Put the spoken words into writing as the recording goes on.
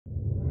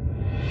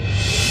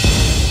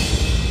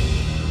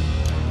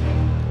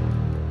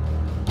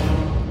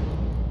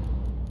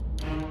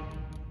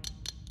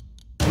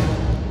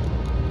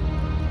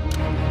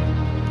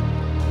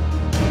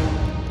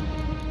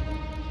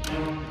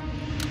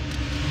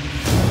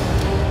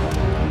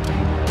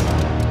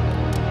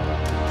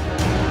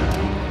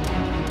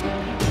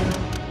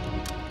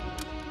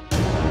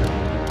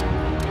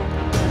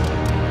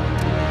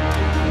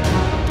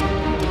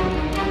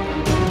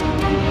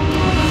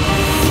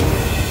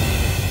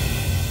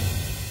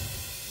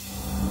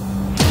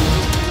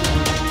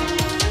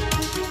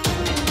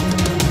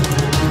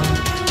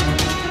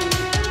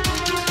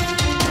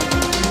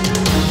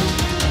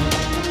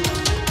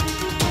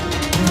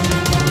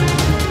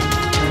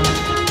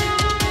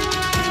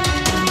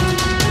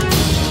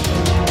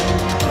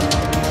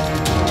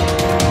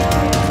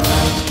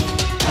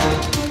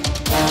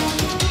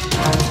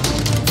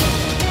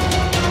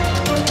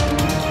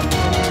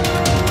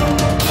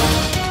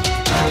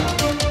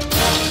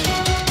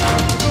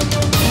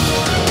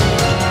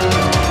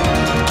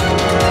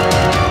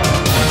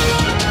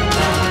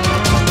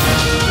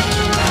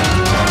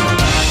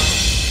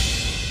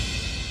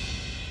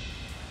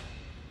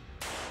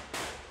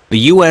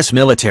U.S.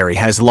 military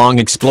has long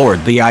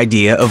explored the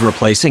idea of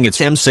replacing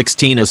its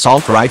M-16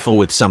 assault rifle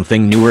with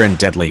something newer and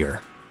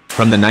deadlier.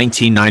 From the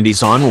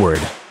 1990s onward,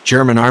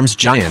 German arms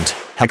giant,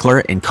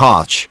 Heckler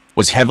Koch,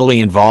 was heavily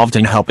involved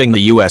in helping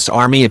the U.S.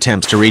 Army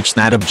attempt to reach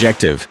that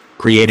objective,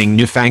 creating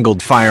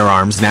newfangled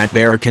firearms that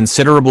bear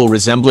considerable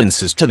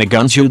resemblances to the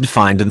guns you'd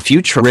find in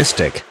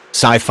futuristic,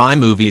 sci-fi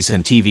movies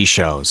and TV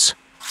shows.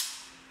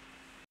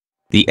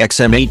 The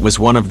XM8 was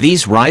one of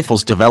these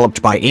rifles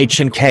developed by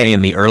H&K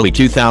in the early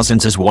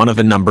 2000s as one of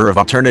a number of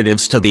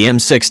alternatives to the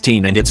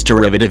M16 and its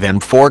derivative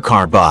M4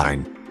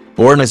 carbine.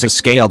 Born as a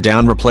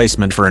scaled-down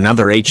replacement for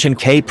another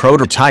H&K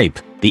prototype,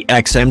 the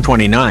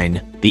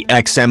XM29, the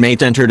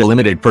XM8 entered a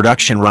limited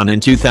production run in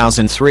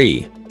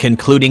 2003,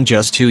 concluding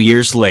just 2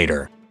 years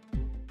later.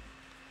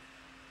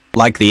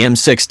 Like the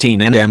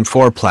M16 and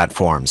M4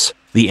 platforms,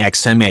 the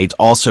XM8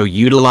 also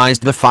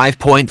utilized the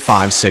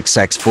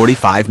 5.56x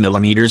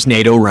 45mm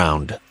NATO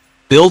round.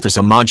 Built as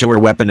a modular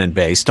weapon and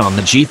based on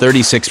the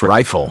G36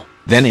 rifle,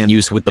 then in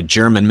use with the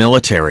German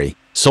military,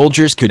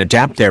 soldiers could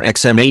adapt their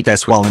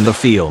XM8s while in the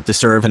field to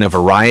serve in a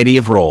variety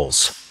of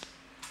roles.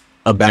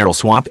 A barrel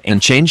swap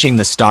and changing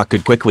the stock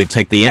could quickly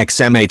take the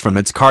XM8 from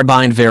its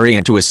carbine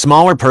variant to a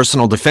smaller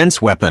personal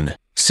defense weapon,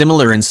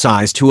 similar in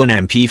size to an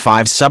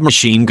MP5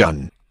 submachine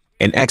gun.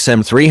 An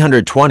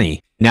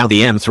XM320, now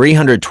the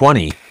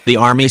M320, the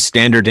Army's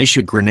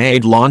standard-issue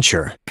grenade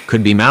launcher,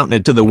 could be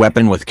mounted to the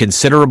weapon with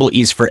considerable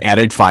ease for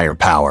added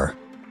firepower.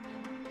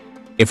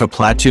 If a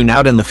platoon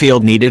out in the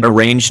field needed a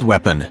ranged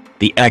weapon,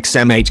 the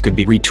XM8 could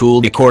be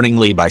retooled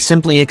accordingly by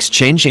simply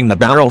exchanging the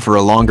barrel for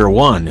a longer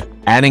one,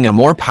 adding a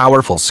more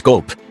powerful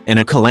scope, and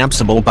a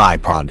collapsible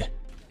bipod.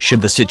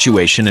 Should the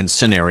situation and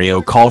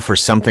scenario call for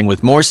something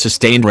with more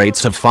sustained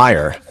rates of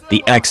fire,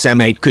 the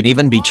XM8 could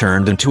even be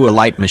turned into a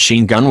light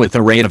machine gun with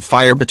a rate of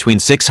fire between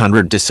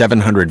 600 to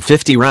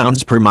 750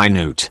 rounds per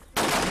minute.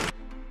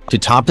 To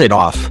top it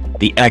off,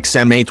 the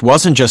XM8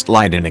 wasn't just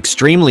light and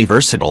extremely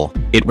versatile,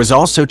 it was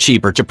also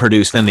cheaper to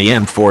produce than the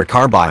M4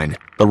 carbine,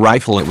 the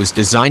rifle it was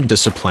designed to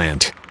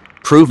supplant.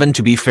 Proven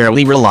to be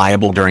fairly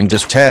reliable during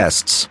disc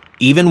tests,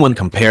 even when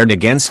compared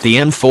against the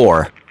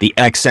M4, the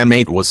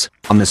XM8 was,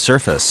 on the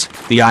surface,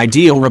 the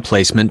ideal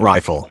replacement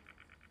rifle.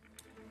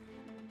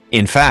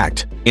 In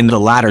fact, in the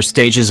latter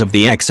stages of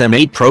the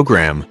XM8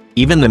 program,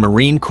 even the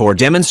Marine Corps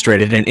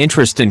demonstrated an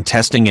interest in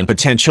testing and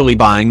potentially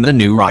buying the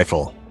new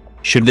rifle.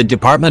 Should the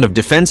Department of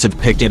Defense have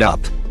picked it up,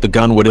 the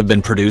gun would have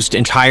been produced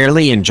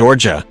entirely in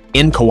Georgia,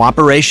 in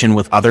cooperation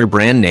with other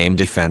brand-name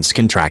defense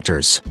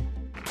contractors.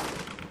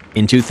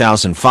 In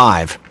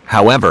 2005,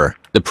 however,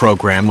 the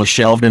program was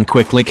shelved and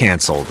quickly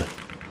canceled.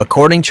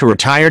 According to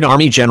retired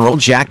Army General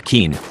Jack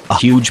Keane, a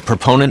huge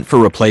proponent for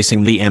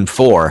replacing the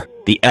M4,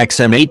 the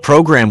XM8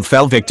 program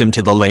fell victim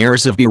to the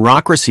layers of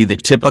bureaucracy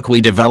that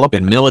typically develop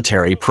in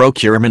military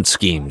procurement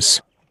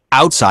schemes.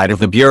 Outside of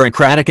the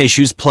bureaucratic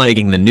issues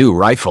plaguing the new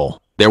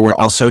rifle, there were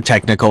also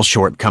technical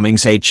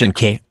shortcomings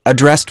H&K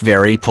addressed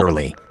very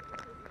poorly.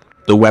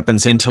 The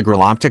weapon's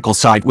integral optical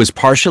sight was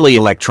partially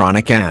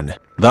electronic and,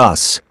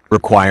 thus,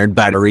 required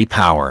battery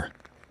power.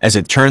 As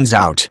it turns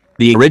out,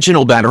 the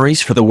original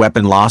batteries for the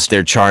weapon lost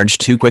their charge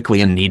too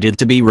quickly and needed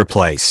to be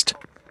replaced.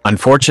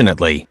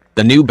 Unfortunately,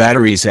 the new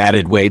batteries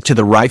added weight to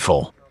the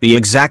rifle, the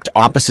exact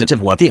opposite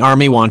of what the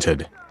Army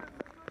wanted.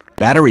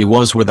 Battery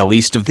woes were the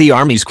least of the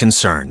Army's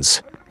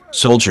concerns.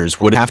 Soldiers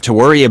would have to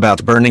worry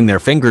about burning their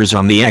fingers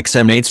on the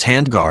XM8's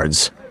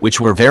handguards, which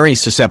were very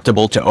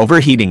susceptible to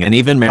overheating and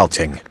even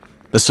melting.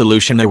 The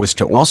solution there was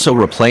to also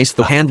replace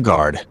the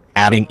handguard,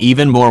 adding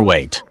even more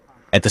weight.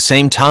 At the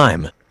same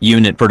time,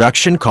 unit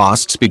production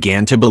costs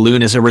began to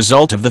balloon as a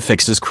result of the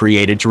fixes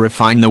created to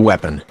refine the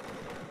weapon.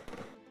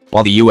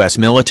 While the U.S.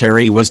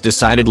 military was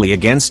decidedly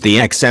against the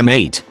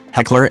XM8,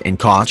 Heckler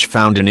Koch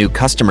found a new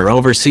customer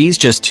overseas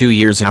just 2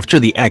 years after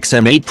the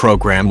XM8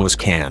 program was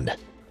canned.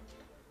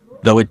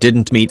 Though it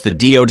didn't meet the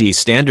DoD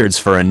standards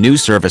for a new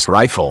service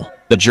rifle,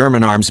 the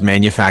German arms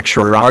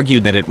manufacturer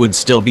argued that it would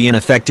still be an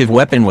effective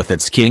weapon with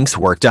its kinks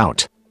worked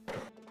out.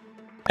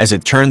 As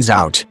it turns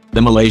out,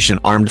 the Malaysian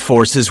armed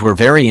forces were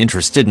very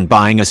interested in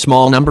buying a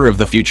small number of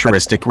the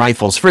futuristic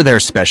rifles for their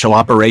special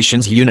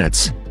operations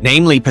units,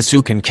 namely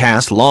Pasukan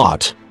Kas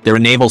Lot, their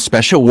naval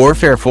special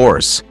warfare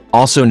force,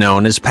 also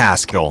known as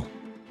Pascal.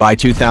 By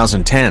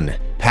 2010,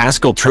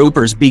 Pascal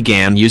troopers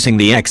began using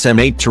the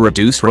XM8 to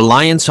reduce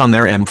reliance on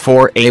their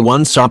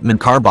M4A1 Sopman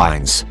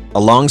carbines,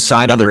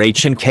 alongside other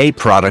H&K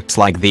products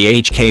like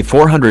the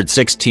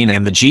HK416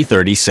 and the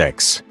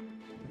G36.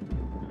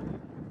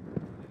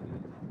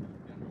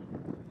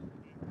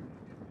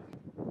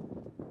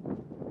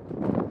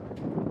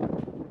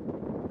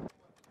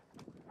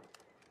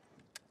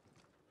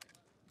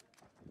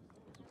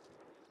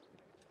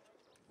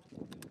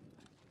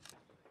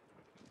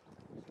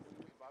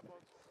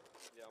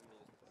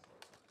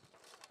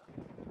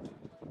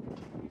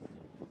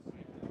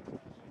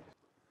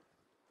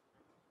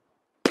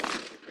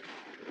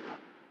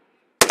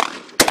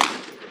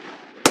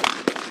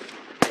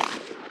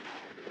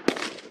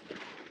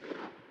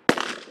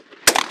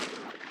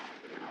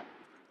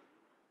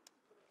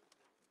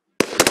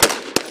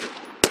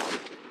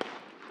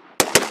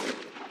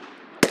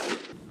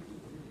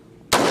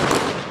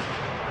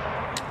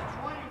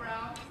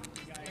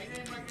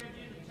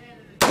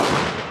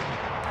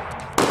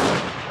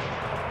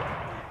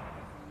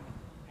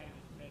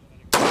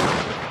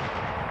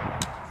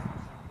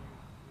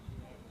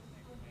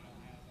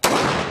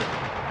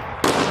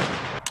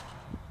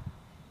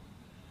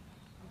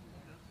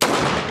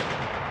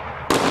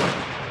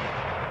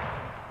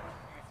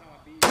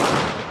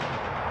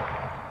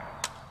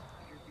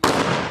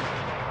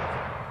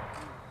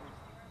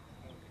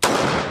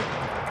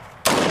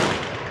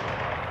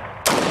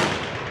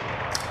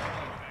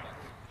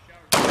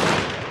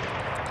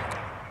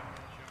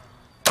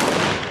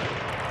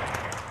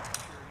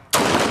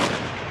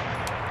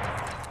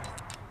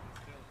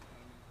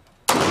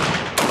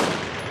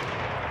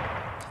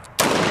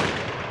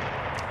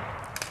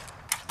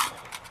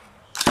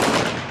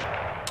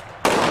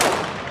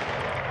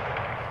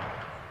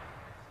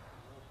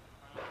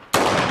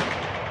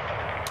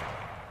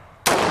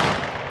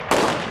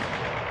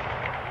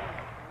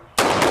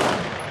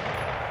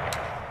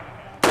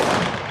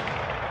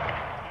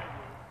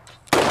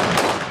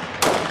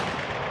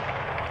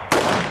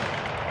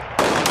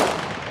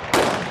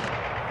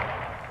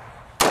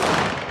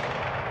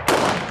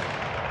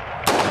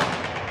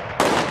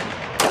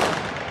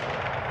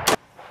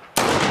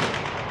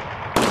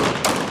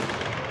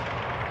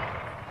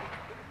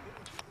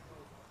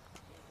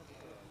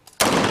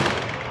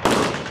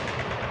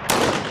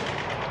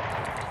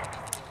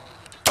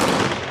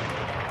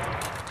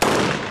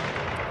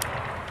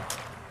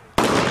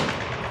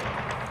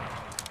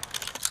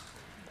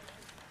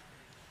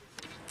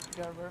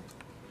 Gerber.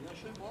 You gonna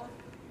shoot more?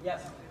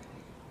 Yes.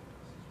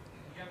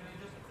 You have any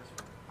just this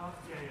one?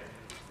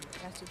 You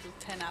have to do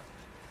 10 up.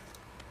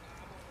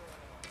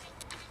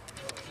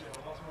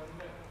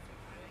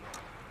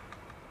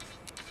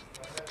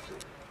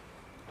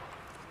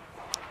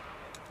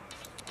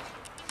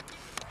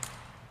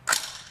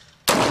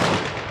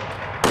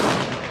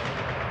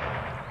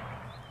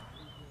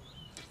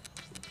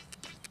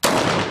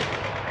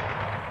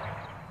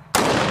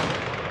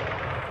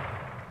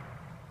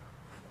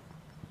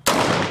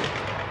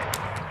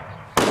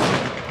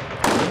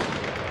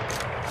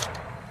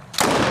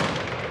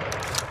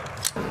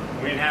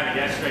 We didn't have it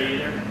yesterday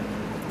either,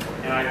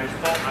 and I just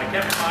thought I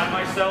kept finding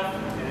myself.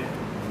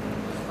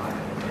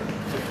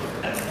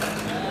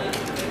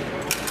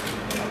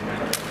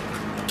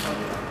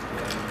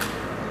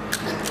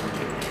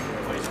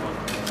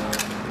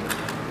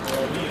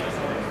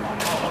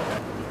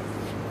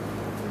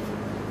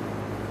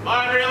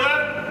 Line rear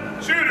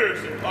left,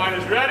 shooters. Line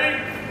is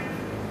ready.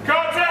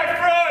 Contact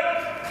front.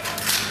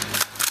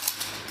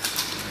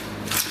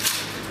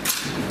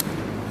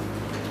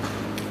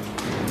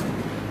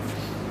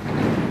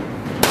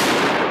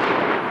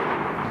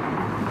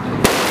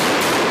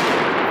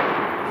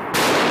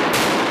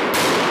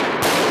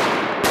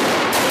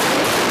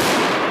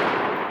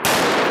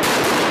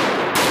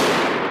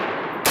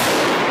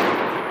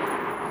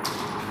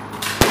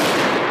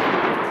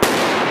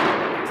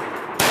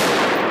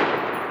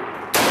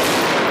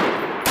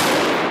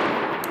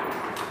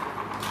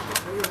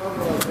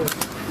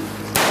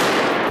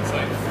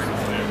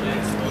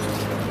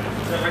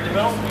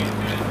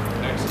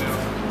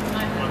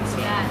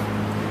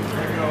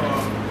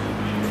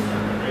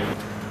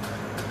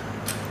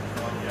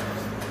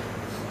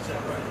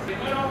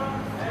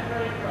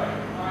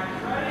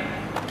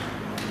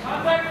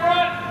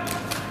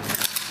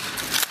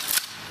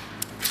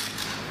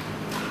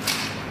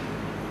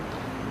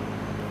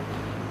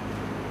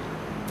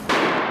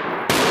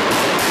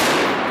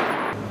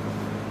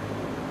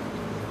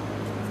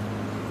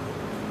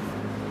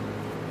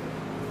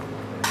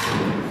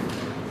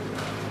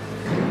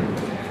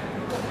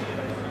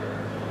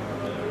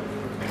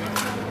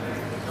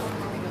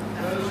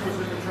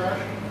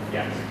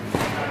 Yes.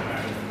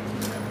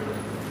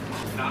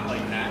 Not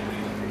like that.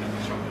 We have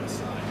to show it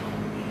aside.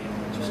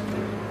 Just,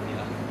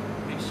 yeah.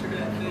 Make sure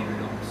that they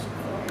don't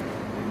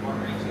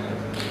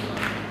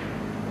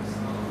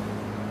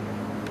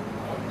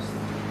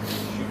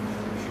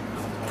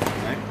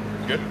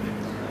Good?